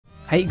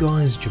Hey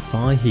guys,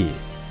 Jfarr here.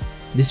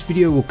 This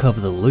video will cover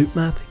the loot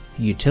map,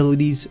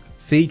 utilities,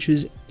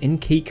 features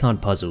and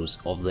keycard puzzles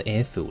of the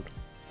airfield.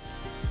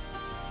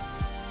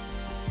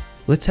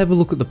 Let's have a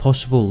look at the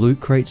possible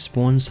loot crate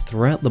spawns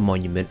throughout the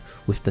monument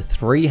with the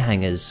 3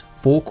 hangars,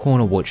 4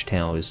 corner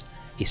watchtowers,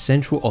 a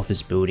central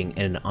office building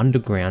and an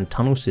underground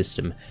tunnel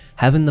system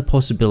having the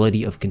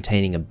possibility of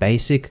containing a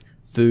basic,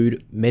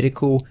 food,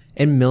 medical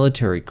and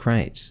military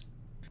crates.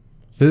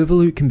 Further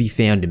loot can be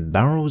found in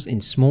barrels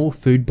and small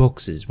food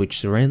boxes which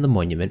surround the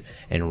monument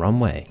and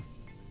runway.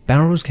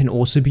 Barrels can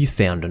also be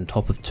found on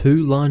top of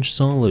 2 large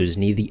silos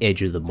near the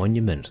edge of the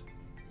monument.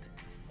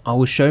 I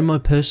will show my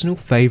personal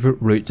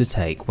favourite route to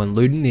take when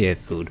looting the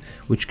airfield,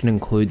 which can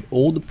include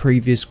all the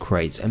previous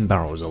crates and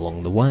barrels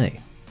along the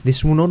way.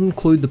 This will not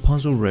include the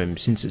puzzle room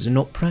since it's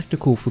not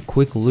practical for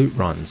quick loot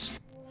runs.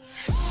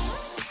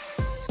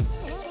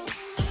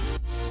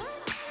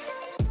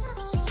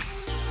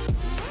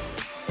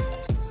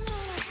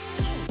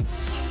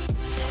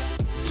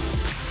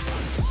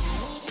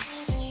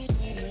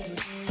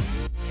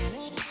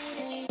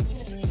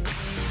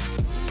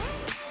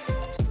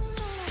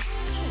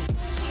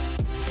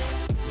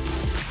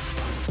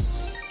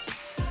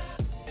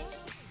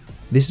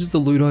 This is the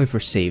loot I've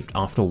received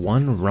after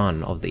one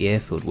run of the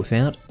airfield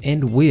without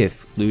and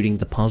with looting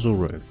the puzzle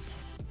room.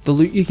 The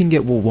loot you can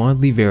get will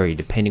widely vary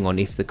depending on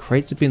if the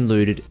crates have been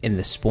looted and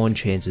the spawn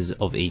chances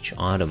of each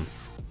item.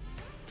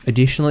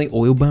 Additionally,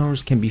 oil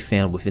barrels can be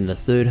found within the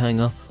 3rd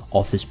hangar,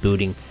 office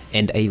building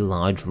and a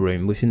large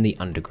room within the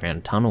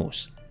underground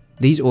tunnels.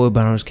 These oil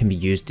barrels can be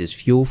used as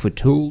fuel for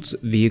tools,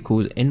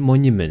 vehicles and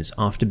monuments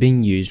after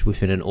being used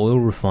within an oil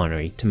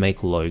refinery to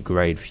make low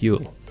grade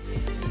fuel.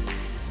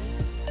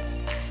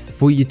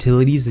 For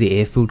utilities, the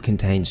airfield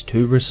contains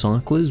 2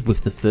 recyclers,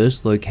 with the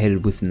first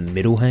located within the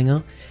middle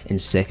hangar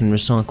and second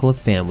recycler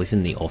found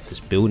within the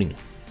office building.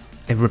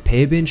 A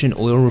repair bench and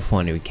oil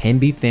refinery can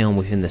be found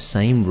within the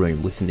same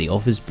room within the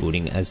office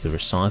building as the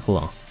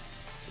recycler.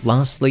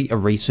 Lastly, a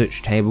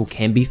research table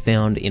can be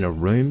found in a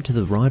room to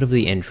the right of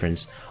the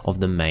entrance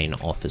of the main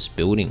office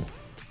building.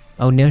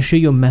 I'll now show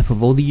you a map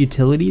of all the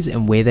utilities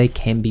and where they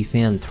can be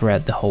found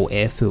throughout the whole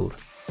airfield.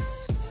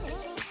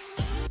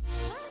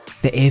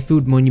 The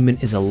Airfield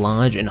Monument is a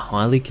large and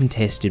highly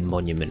contested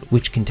monument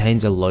which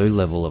contains a low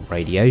level of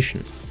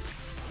radiation.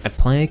 A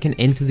player can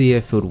enter the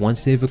airfield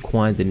once they have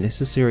acquired the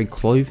necessary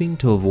clothing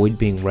to avoid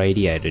being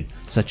radiated,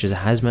 such as a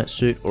hazmat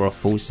suit or a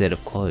full set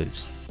of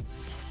clothes.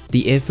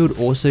 The airfield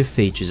also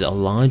features a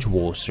large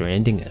wall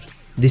surrounding it.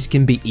 This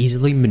can be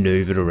easily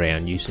maneuvered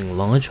around using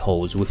large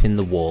holes within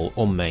the wall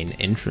or main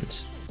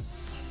entrance.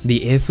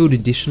 The airfield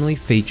additionally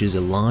features a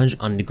large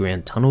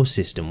underground tunnel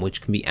system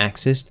which can be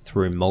accessed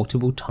through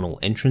multiple tunnel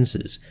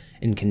entrances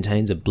and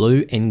contains a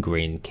blue and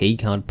green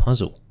keycard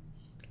puzzle.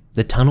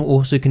 The tunnel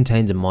also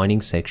contains a mining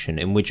section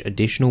in which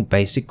additional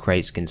basic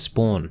crates can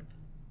spawn,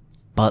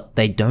 but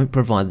they don't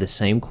provide the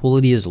same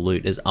quality as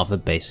loot as other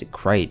basic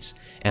crates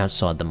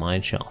outside the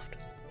mineshaft.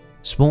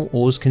 Small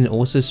ores can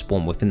also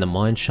spawn within the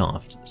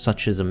mineshaft,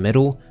 such as a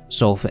metal,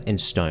 sulfur and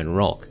stone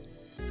rock.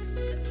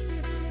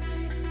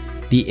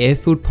 The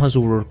airfield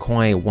puzzle will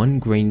require 1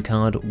 green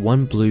card,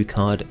 1 blue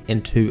card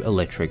and 2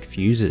 electric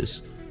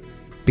fuses.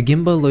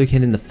 Begin by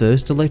locating the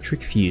first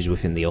electric fuse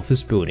within the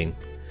office building.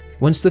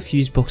 Once the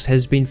fuse box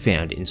has been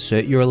found,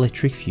 insert your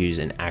electric fuse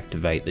and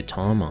activate the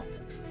timer.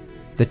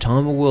 The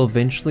timer will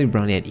eventually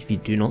run out if you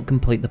do not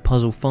complete the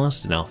puzzle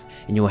fast enough,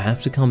 and you will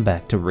have to come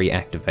back to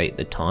reactivate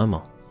the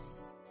timer.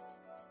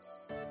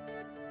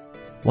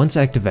 Once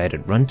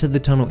activated, run to the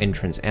tunnel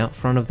entrance out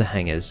front of the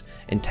hangars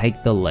and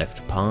take the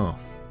left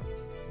path.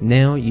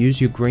 Now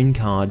use your green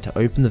card to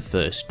open the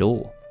first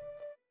door.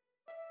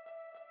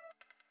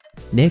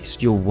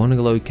 Next, you'll want to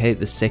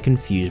locate the second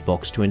fuse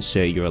box to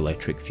insert your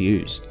electric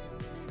fuse.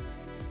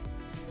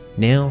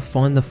 Now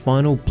find the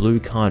final blue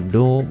card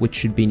door, which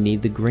should be near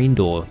the green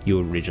door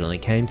you originally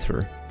came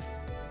through.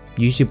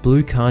 Use your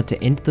blue card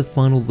to enter the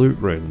final loot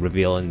room,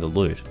 revealing the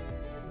loot.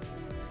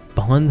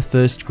 Behind the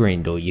first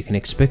green door you can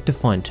expect to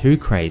find 2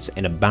 crates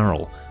and a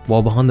barrel,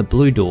 while behind the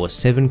blue door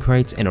 7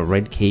 crates and a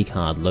red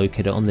keycard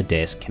located on the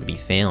desk can be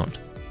found.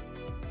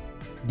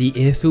 The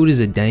airfield is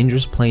a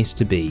dangerous place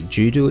to be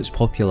due to its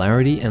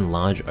popularity and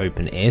large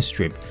open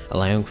airstrip,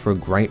 allowing for a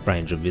great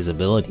range of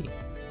visibility.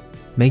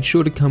 Make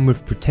sure to come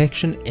with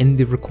protection and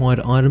the required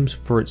items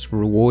for its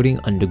rewarding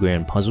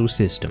underground puzzle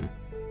system.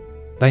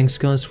 Thanks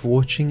guys for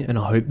watching, and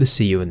I hope to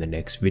see you in the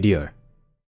next video.